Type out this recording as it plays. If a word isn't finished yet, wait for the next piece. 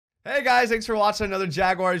Hey guys, thanks for watching another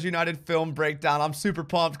Jaguars United film breakdown. I'm super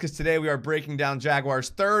pumped because today we are breaking down Jaguars'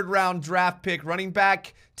 third round draft pick running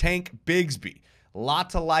back, Tank Bigsby. A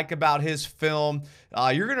lot to like about his film.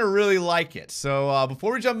 You're going to really like it. So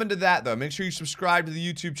before we jump into that, though, make sure you subscribe to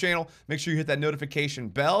the YouTube channel. Make sure you hit that notification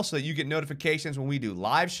bell so that you get notifications when we do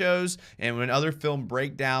live shows and when other film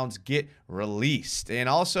breakdowns get released. And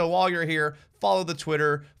also, while you're here, follow the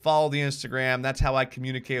Twitter, follow the Instagram. That's how I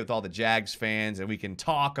communicate with all the Jags fans, and we can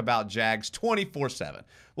talk about Jags 24/7.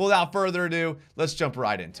 Without further ado, let's jump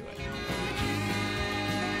right into it.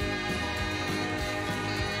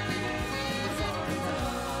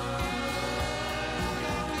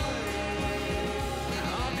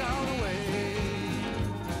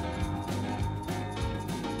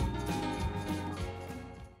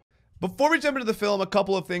 Before we jump into the film, a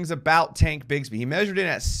couple of things about Tank Bigsby. He measured in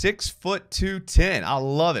at 6'2", 210. I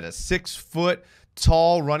love it. A 6 foot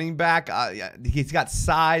tall running back. He's got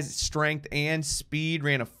size, strength, and speed.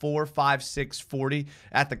 Ran a 4.56 40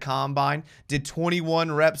 at the combine. Did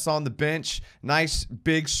 21 reps on the bench. Nice,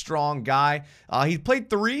 big, strong guy. He played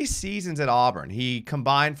 3 seasons at Auburn. He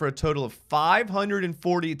combined for a total of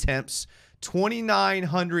 540 attempts,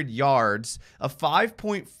 2,900 yards, a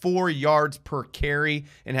 5.4 yards per carry,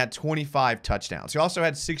 and had 25 touchdowns. He also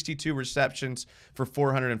had 62 receptions for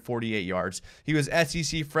 448 yards. He was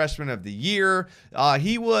SEC Freshman of the Year.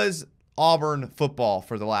 He was Auburn football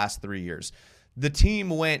for the last 3 years. The team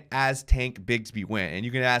went as Tank Bigsby went. And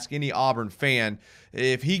you can ask any Auburn fan,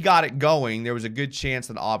 if he got it going, there was a good chance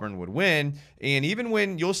that Auburn would win. And even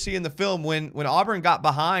when you'll see in the film, when Auburn got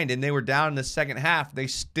behind and they were down in the second half, they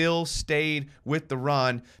still stayed with the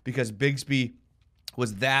run because Bigsby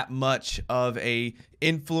was that much of a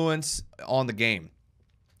influence on the game.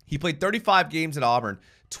 He played 35 games at Auburn.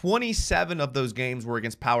 27 of those games were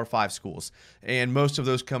against Power 5 schools, and most of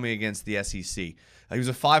those coming against the SEC. He was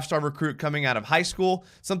a 5-star recruit coming out of high school.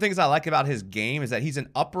 Some things I like about his game is that he's an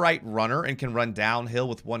upright runner and can run downhill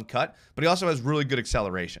with one cut, but he also has really good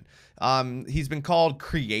acceleration. He's been called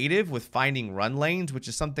creative with finding run lanes, which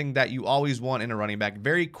is something that you always want in a running back.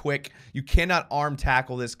 Very quick. You cannot arm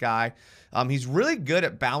tackle this guy. He's really good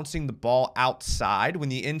at bouncing the ball outside when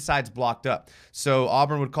the inside's blocked up. So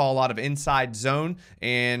Auburn would call a lot of inside zone,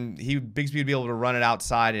 and Bigsby would be able to run it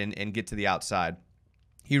outside and get to the outside.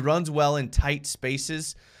 He runs well in tight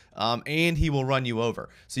spaces, and he will run you over.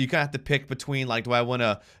 So you kind of have to pick between, like, do I want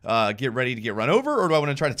to get ready to get run over, or do I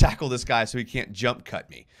want to try to tackle this guy so he can't jump cut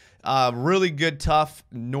me? Really good, tough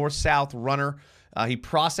north-south runner. He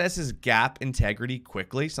processes gap integrity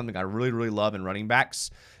quickly, something I really, really love in running backs.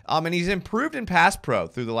 And he's improved in pass pro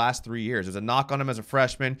through the last 3 years. There's a knock on him as a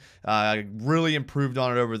freshman. Really improved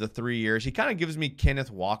on it over the 3 years. He kind of gives me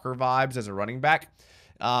Kenneth Walker vibes as a running back.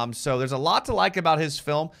 So there's a lot to like about his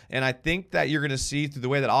film, and I think that you're going to see through the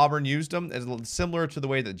way that Auburn used him is similar to the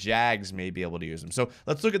way that Jags may be able to use him. So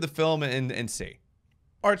let's look at the film and see.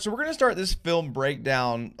 All right, so we're going to start this film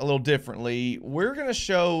breakdown a little differently. We're going to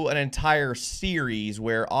show an entire series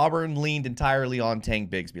where Auburn leaned entirely on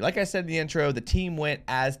Tank Bigsby. Like I said in the intro, the team went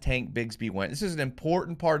as Tank Bigsby went. This is an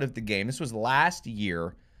important part of the game. This was last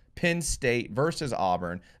year, Penn State versus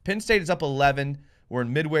Auburn. Penn State is up 11. We're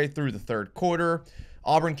midway through the third quarter.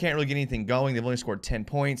 Auburn can't really get anything going. They've only scored 10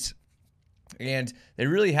 points. And they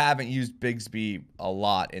really haven't used Bigsby a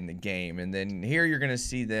lot in the game. And then here you're going to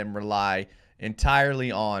see them rely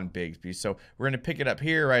entirely on Bigsby. So we're going to pick it up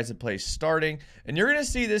here right as the play's starting. And you're going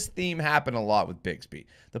to see this theme happen a lot with Bigsby.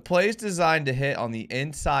 The play is designed to hit on the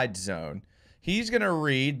inside zone. He's going to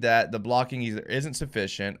read that the blocking either isn't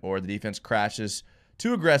sufficient or the defense crashes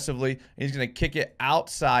too aggressively. And he's going to kick it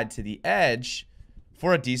outside to the edge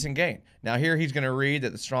for a decent gain. Now here he's going to read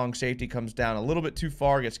that the strong safety comes down a little bit too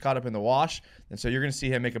far, gets caught up in the wash, and so you're going to see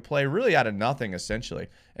him make a play really out of nothing essentially.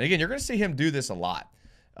 And again, you're going to see him do this a lot.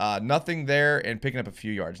 Nothing there and picking up a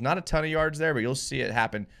few yards. Not a ton of yards there, but you'll see it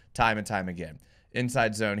happen time and time again.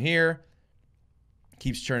 Inside zone here.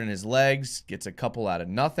 Keeps turning his legs. Gets a couple out of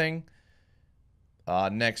nothing.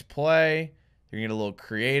 Next play. They're going to get a little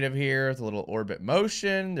creative here with a little orbit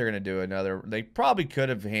motion. They're going to do another. They probably could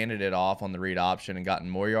have handed it off on the read option and gotten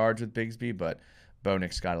more yards with Bigsby, but Bo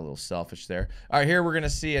Nix got a little selfish there. All right, here we're going to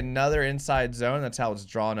see another inside zone. That's how it's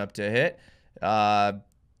drawn up to hit. I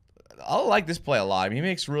like this play a lot. I mean, he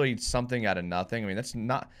makes really something out of nothing. I mean,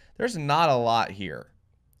 there's not a lot here.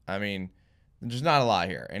 I mean, there's not a lot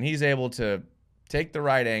here. And he's able to take the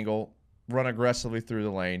right angle, run aggressively through the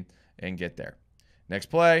lane, and get there. Next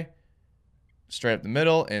play. Straight up the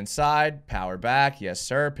middle, inside, power back. Yes,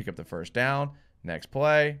 sir. Pick up the first down. Next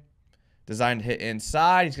play. Designed to hit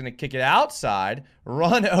inside. He's going to kick it outside,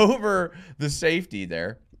 run over the safety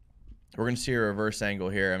there. We're going to see a reverse angle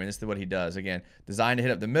here. I mean, this is what he does. Again, designed to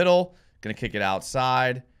hit up the middle. Going to kick it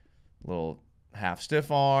outside. A little half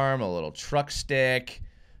stiff arm, a little truck stick.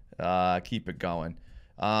 Keep it going.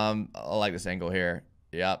 I like this angle here.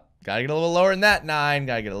 Yep. Got to get a little lower than that, 9.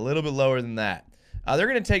 Got to get a little bit lower than that. They're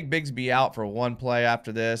going to take Bigsby out for one play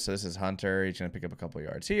after this. So this is Hunter. He's going to pick up a couple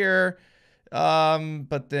yards here.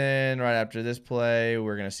 But then right after this play,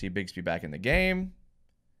 we're going to see Bigsby back in the game.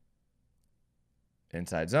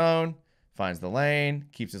 Inside zone. Finds the lane.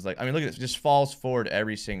 Keeps his leg. I mean, look at this. Just falls forward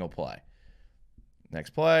every single play.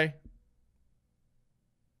 Next play.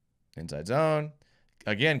 Inside zone.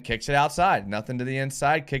 Again, kicks it outside. Nothing to the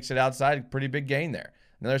inside. Kicks it outside. Pretty big gain there.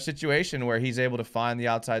 Another situation where he's able to find the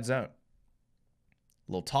outside zone.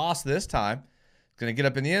 Little toss this time. Going to get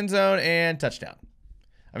up in the end zone and touchdown.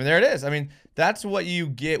 I mean, there it is. I mean, that's what you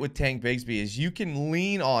get with Tank Bigsby is you can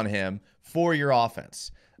lean on him for your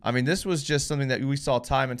offense. I mean, this was just something that we saw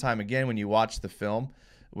time and time again when you watch the film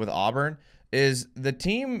with Auburn is the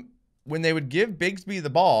team, when they would give Bigsby the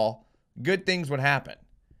ball, good things would happen.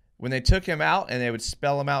 When they took him out and they would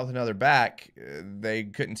spell him out with another back, they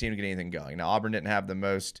couldn't seem to get anything going. Now, Auburn didn't have the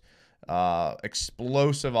most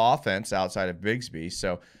explosive offense outside of Bigsby,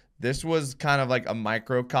 so this was kind of like a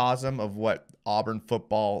microcosm of what Auburn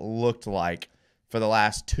football looked like for the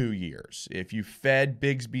last 2 years. If you fed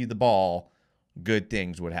Bigsby the ball, good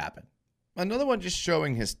things would happen. Another one just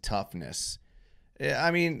showing his toughness.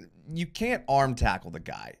 I mean, you can't arm tackle the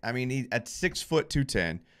guy. I mean, at 6 foot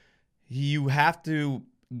 210, you have to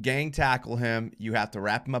gang tackle him. You have to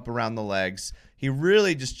wrap him up around the legs. He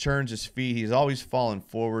really just churns his feet. He's always falling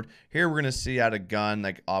forward. Here we're going to see out a gun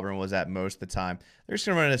like Auburn was at most of the time. They're just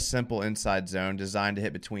going to run a simple inside zone designed to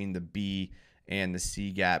hit between the B and the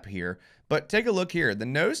C gap here. But take a look here. The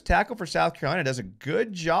nose tackle for South Carolina does a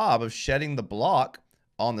good job of shedding the block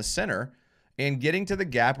on the center and getting to the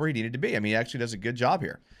gap where he needed to be. I mean, he actually does a good job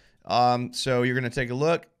here. So you're going to take a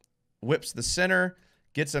look, whips the center,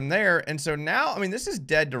 gets him there. And so now, I mean, this is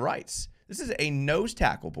dead to rights. This is a nose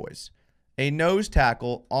tackle, boys. A nose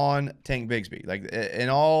tackle on Tank Bigsby. Like in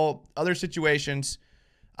all other situations,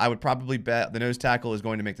 I would probably bet the nose tackle is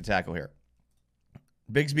going to make the tackle here.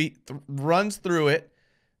 Bigsby runs through it,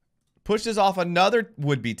 pushes off another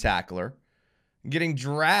would-be tackler, getting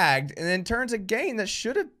dragged, and then turns a gain that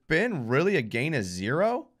should have been really a gain of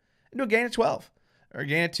 0 into a gain of 12. Or a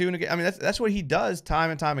gain of 2. And I mean, that's what he does time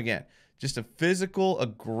and time again. Just a physical,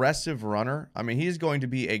 aggressive runner. I mean, he's going to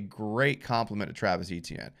be a great compliment to Travis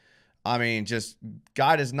Etienne. I mean, just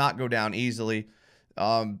guy does not go down easily.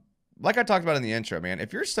 Like I talked about in the intro, man,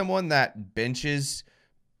 if you're someone that benches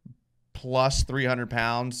plus 300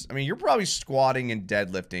 pounds, I mean, you're probably squatting and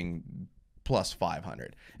deadlifting plus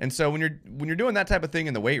 500. And so when you're doing that type of thing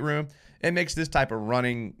in the weight room, it makes this type of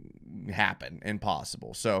running happen and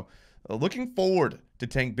possible. So looking forward to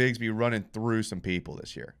Tank Bigsby running through some people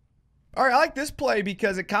this year. All right, I like this play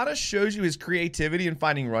because it kind of shows you his creativity in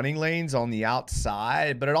finding running lanes on the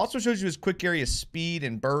outside, but it also shows you his quick area speed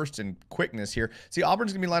and burst and quickness here. See,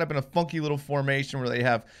 Auburn's going to be lined up in a funky little formation where they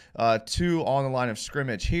have 2 on the line of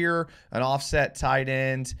scrimmage here, an offset tight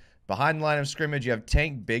end. Behind the line of scrimmage, you have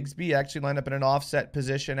Tank Bigsby actually lined up in an offset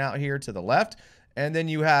position out here to the left. And then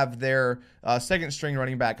you have their second string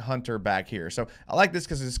running back, Hunter, back here. So I like this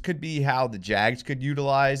because this could be how the Jags could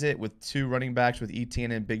utilize it with 2 running backs with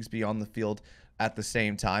Etienne and Bigsby on the field at the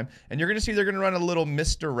same time. And you're going to see they're going to run a little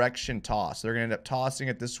misdirection toss. They're going to end up tossing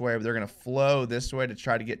it this way, but they're going to flow this way to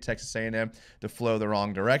try to get Texas A&M to flow the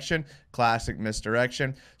wrong direction. Classic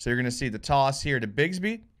misdirection. So you're going to see the toss here to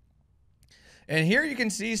Bigsby. And here you can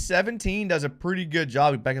see 17 does a pretty good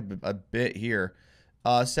job. We back up a bit here.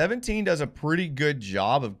 17 does a pretty good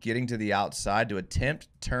job of getting to the outside to attempt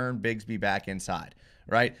to turn Bigsby back inside,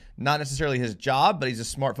 right? Not necessarily his job, but he's a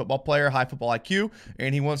smart football player, high football IQ,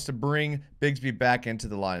 and he wants to bring Bigsby back into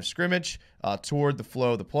the line of scrimmage toward the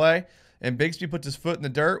flow of the play. And Bigsby puts his foot in the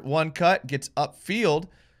dirt, one cut, gets upfield,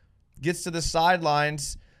 gets to the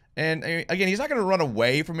sidelines, and again, he's not going to run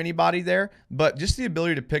away from anybody there, but just the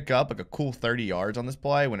ability to pick up like a cool 30 yards on this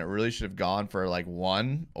play when it really should have gone for like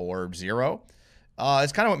 1 or 0.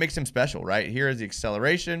 It's kind of what makes him special, right? Here is the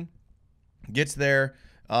acceleration. Gets there.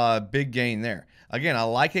 Big gain there. Again, I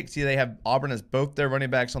like it. See, they have Auburn as both their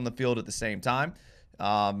running backs on the field at the same time.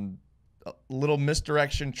 A little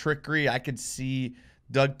misdirection, trickery I could see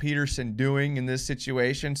Doug Peterson doing in this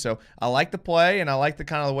situation. So I like the play, and I like the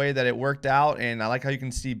kind of the way that it worked out, and I like how you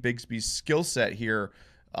can see Bigsby's skill set here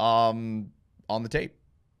on the tape.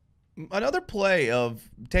 Another play of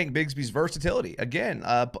Tank Bigsby's versatility. Again,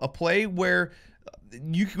 a play where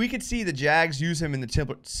we could see the Jags use him in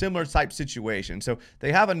the similar type situation. So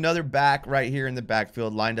they have another back right here in the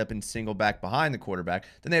backfield lined up in single back behind the quarterback.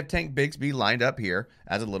 Then they have Tank Bigsby lined up here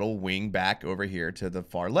as a little wing back over here to the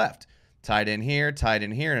far left. Tight end here,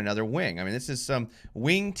 and another wing. I mean, this is some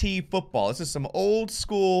wing T football. This is some old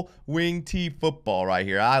school wing T football right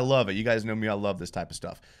here. I love it. You guys know me. I love this type of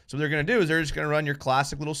stuff. So what they're going to do is they're just going to run your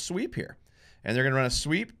classic little sweep here. And they're going to run a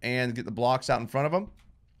sweep and get the blocks out in front of him.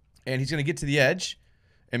 And he's going to get to the edge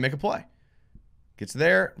and make a play. Gets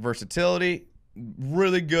there, versatility,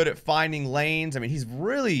 really good at finding lanes. I mean, he's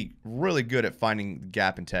really, really good at finding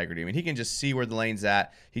gap integrity. I mean, he can just see where the lane's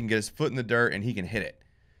at. He can get his foot in the dirt, and he can hit it.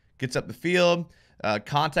 Gets up the field,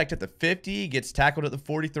 contact at the 50, gets tackled at the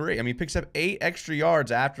 43. I mean, he picks up 8 extra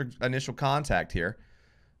yards after initial contact here.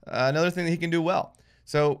 Another thing that he can do well.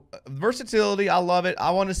 So, versatility, I love it.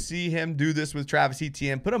 I want to see him do this with Travis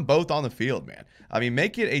Etienne. Put them both on the field, man. I mean,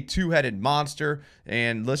 make it a two-headed monster,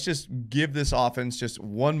 and let's just give this offense just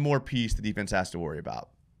one more piece the defense has to worry about.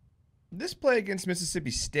 This play against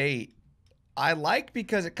Mississippi State, I like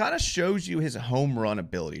because it kind of shows you his home run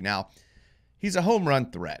ability. Now, he's a home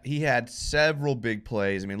run threat. He had several big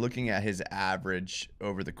plays. I mean, looking at his average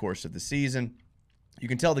over the course of the season, you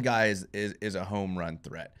can tell the guy is a home run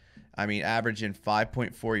threat. I mean, averaging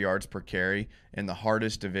 5.4 yards per carry in the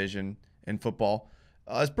hardest division in football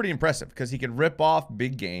is pretty impressive because he can rip off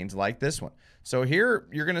big gains like this one. So here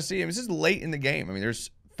you're going to see him. This is late in the game. I mean, there's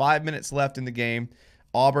 5 minutes left in the game.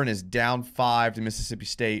 Auburn is down 5 to Mississippi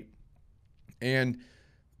State. And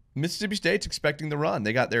Mississippi State's expecting the run.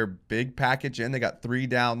 They got their big package in. They got 3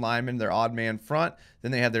 down linemen, their odd man front.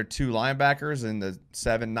 Then they have their 2 linebackers and the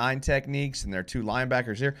 7-9 techniques and their 2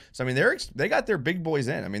 linebackers here. So, I mean, they got their big boys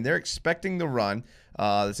in. I mean, they're expecting the run.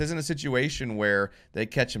 This isn't a situation where they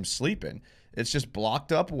catch him sleeping. It's just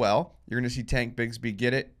blocked up well. You're going to see Tank Bigsby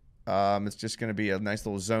get it. It's just going to be a nice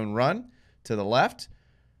little zone run to the left.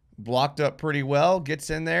 Blocked up pretty well,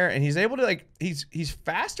 gets in there, and he's able to, like, he's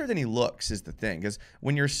faster than he looks is the thing. Because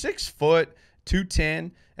when you're 6 foot,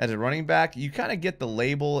 210 as a running back, you kind of get the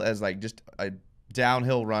label as like just a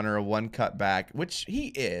downhill runner, a one cut back, which he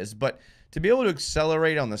is. But to be able to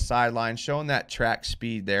accelerate on the sideline, showing that track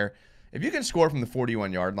speed there, if you can score from the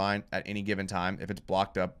 41-yard line at any given time, if it's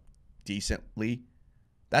blocked up decently,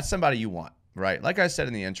 that's somebody you want, right? Like I said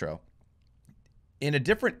in the intro, in a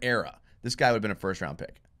different era, this guy would have been a first-round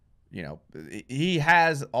pick. You know, he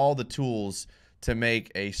has all the tools to make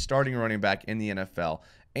a starting running back in the NFL,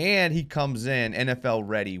 and he comes in NFL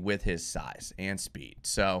ready with his size and speed.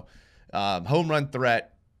 So, home run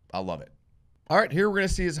threat, I love it. All right, here we're going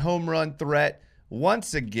to see his home run threat.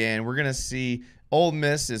 Once again, we're going to see Ole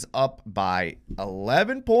Miss is up by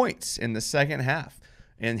 11 points in the second half.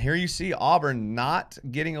 And here you see Auburn not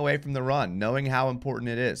getting away from the run, knowing how important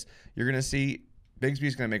it is. You're going to see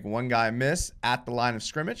Bigsby's going to make one guy miss at the line of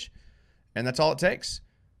scrimmage. And that's all it takes.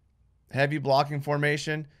 Heavy blocking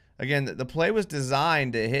formation. Again, the play was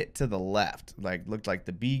designed to hit to the left. Looked like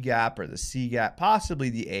the B gap or the C gap, possibly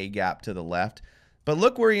the A gap to the left. But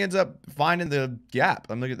look where he ends up finding the gap.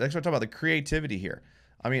 That's what I'm talking about, the creativity here.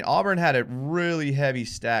 I mean, Auburn had a really heavy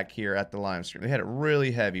stack here at the line of scrimmage. They had it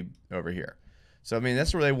really heavy over here. So, I mean,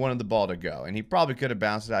 that's where they wanted the ball to go. And he probably could have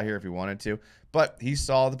bounced it out here if he wanted to. But he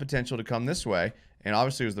saw the potential to come this way. And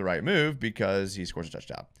obviously it was the right move because he scores a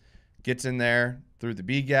touchdown. Gets in there through the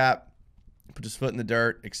B gap, puts his foot in the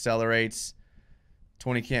dirt, accelerates.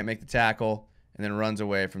 20 can't make the tackle, and then runs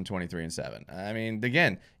away from 23-7. I mean,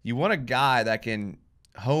 again, you want a guy that can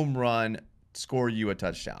home run, score you a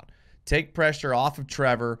touchdown. Take pressure off of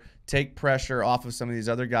Trevor, take pressure off of some of these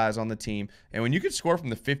other guys on the team. And when you can score from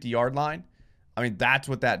the 50-yard line, I mean, that's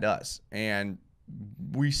what that does. And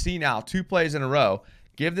we see now 2 plays in a row.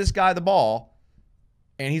 Give this guy the ball,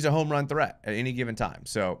 and he's a home run threat at any given time.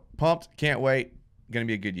 So, pumped, can't wait. Going to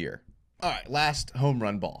be a good year. All right, last home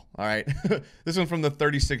run ball. All right, this one from the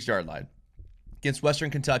 36-yard line. Against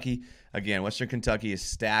Western Kentucky. Again, Western Kentucky is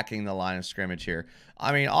stacking the line of scrimmage here.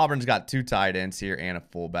 I mean, Auburn's got 2 tight ends here and a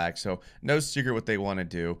fullback, so no secret what they want to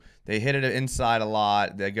do. They hit it inside a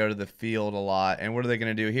lot. They go to the field a lot. And what are they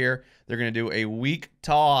going to do here? They're going to do a weak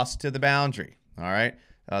toss to the boundary. All right,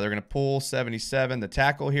 they're going to pull 77, the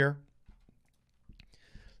tackle here.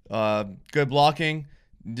 Good blocking.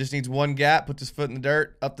 Just needs one gap, puts his foot in the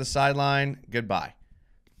dirt, up the sideline, goodbye.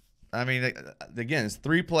 I mean, again, it's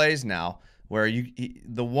 3 plays now where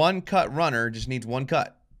the one cut runner just needs one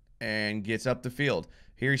cut and gets up the field.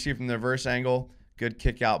 Here you see from the reverse angle, good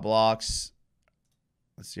kick out blocks.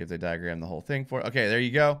 Let's see if they diagram the whole thing for it. Okay, there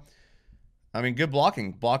you go. I mean, good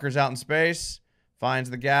blocking. Blockers out in space, finds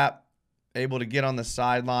the gap, able to get on the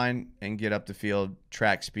sideline and get up the field,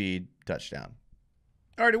 track speed, touchdown.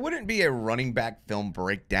 All right, it wouldn't be a running back film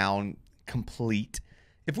breakdown complete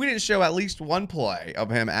if we didn't show at least one play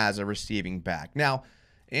of him as a receiving back. Now,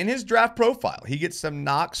 in his draft profile, he gets some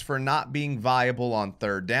knocks for not being viable on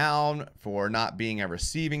third down, for not being a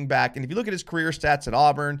receiving back. And if you look at his career stats at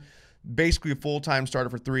Auburn, basically a full-time starter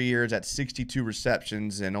for 3 years at 62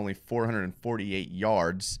 receptions and only 448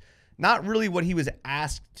 yards. Not really what he was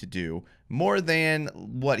asked to do, more than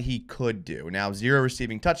what he could do. Now, 0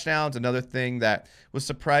 receiving touchdowns, another thing that was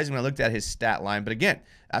surprising when I looked at his stat line. But again,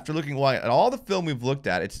 after looking at all the film we've looked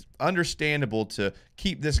at, it's understandable to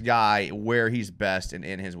keep this guy where he's best and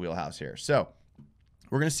in his wheelhouse here. So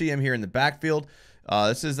we're going to see him here in the backfield.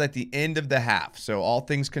 This is at the end of the half. So all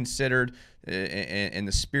things considered, in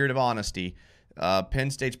the spirit of honesty, Penn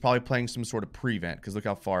State's probably playing some sort of prevent because look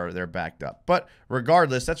how far they're backed up. But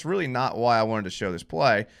regardless, that's really not why I wanted to show this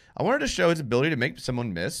play. I wanted to show his ability to make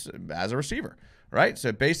someone miss as a receiver, right?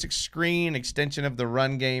 So basic screen, extension of the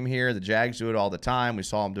run game here. The Jags do it all the time. We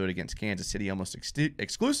saw them do it against Kansas City almost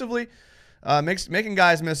exclusively, making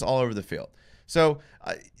guys miss all over the field. So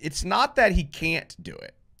it's not that he can't do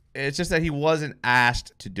it. It's just that he wasn't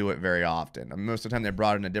asked to do it very often. I mean, most of the time they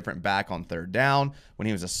brought in a different back on third down. When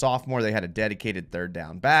he was a sophomore, they had a dedicated third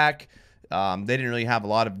down back. They didn't really have a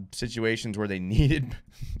lot of situations where they needed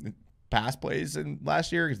pass plays in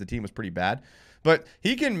last year because the team was pretty bad. But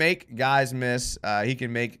he can make guys miss. He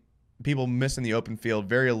can make people miss in the open field.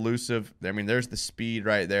 Very elusive. I mean, there's the speed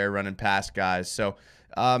right there running past guys. So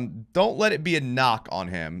don't let it be a knock on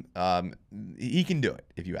him. He can do it,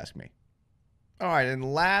 if you ask me. All right, and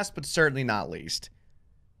last but certainly not least,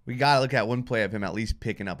 we got to look at one play of him at least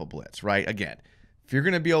picking up a blitz, right? Again, if you're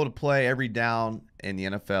going to be able to play every down in the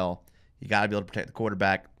NFL, you got to be able to protect the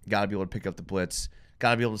quarterback. You got to be able to pick up the blitz. Got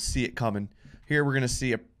to be able to see it coming. Here we're going to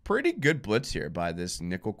see a pretty good blitz here by this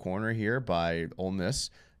nickel corner here by Ole Miss.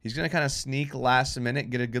 He's going to kind of sneak last minute,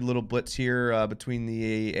 get a good little blitz here between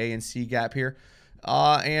the A and C gap here.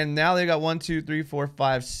 And now they got 1, 2, 3, 4,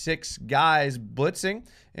 5, 6 guys blitzing.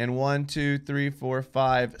 And 1, 2, 3, 4,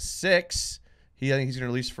 5, 6. I think he's going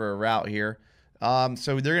to release for a route here. So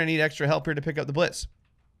they're going to need extra help here to pick up the blitz.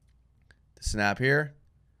 The snap here.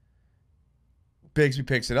 Bigsby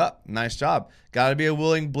picks it up. Nice job. Got to be a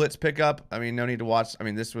willing blitz pickup. I mean, no need to watch. I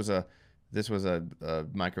mean, this was a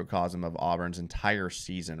microcosm of Auburn's entire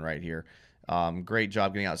season right here. Great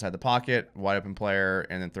job getting outside the pocket, wide open player,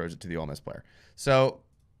 and then throws it to the Ole Miss player. So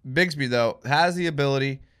Bigsby, though, has the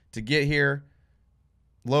ability to get here,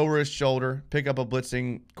 lower his shoulder, pick up a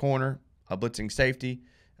blitzing corner, a blitzing safety,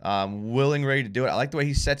 willing, ready to do it. I like the way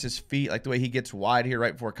he sets his feet. I like the way he gets wide here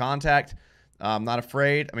right before contact. Not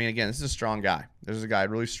afraid. I mean, again, this is a strong guy. This is a guy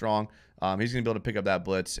really strong. He's going to be able to pick up that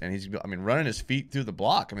blitz, and he's, I mean, running his feet through the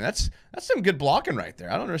block. I mean, that's some good blocking right there.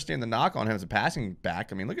 I don't understand the knock on him as a passing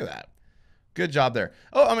back. I mean, look at that. Good job there.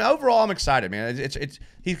 Oh, I mean, overall, I'm excited, man.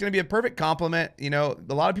 He's going to be a perfect complement. You know,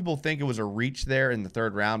 a lot of people think it was a reach there in the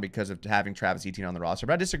third round because of having Travis Etienne on the roster,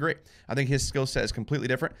 but I disagree. I think his skill set is completely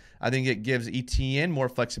different. I think it gives Etienne more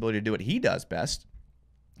flexibility to do what he does best.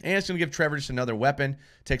 And it's going to give Trevor just another weapon,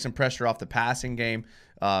 take some pressure off the passing game,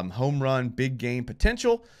 home run, big game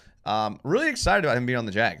potential. Really excited about him being on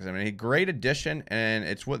the Jags. I mean, a great addition, and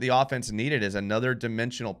it's what the offense needed is another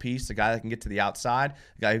dimensional piece, a guy that can get to the outside,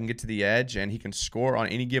 a guy who can get to the edge, and he can score on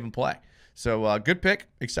any given play. So good pick.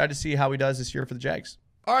 Excited to see how he does this year for the Jags.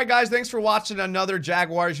 All right, guys, thanks for watching another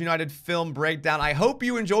Jaguars United film breakdown. I hope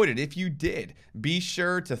you enjoyed it. If you did, be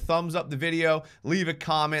sure to thumbs up the video, leave a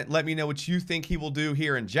comment, let me know what you think he will do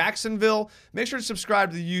here in Jacksonville. Make sure to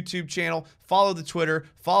subscribe to the YouTube channel, follow the Twitter,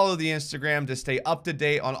 follow the Instagram to stay up to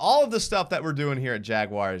date on all of the stuff that we're doing here at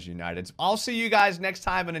Jaguars United. I'll see you guys next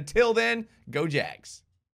time, and until then, go Jags.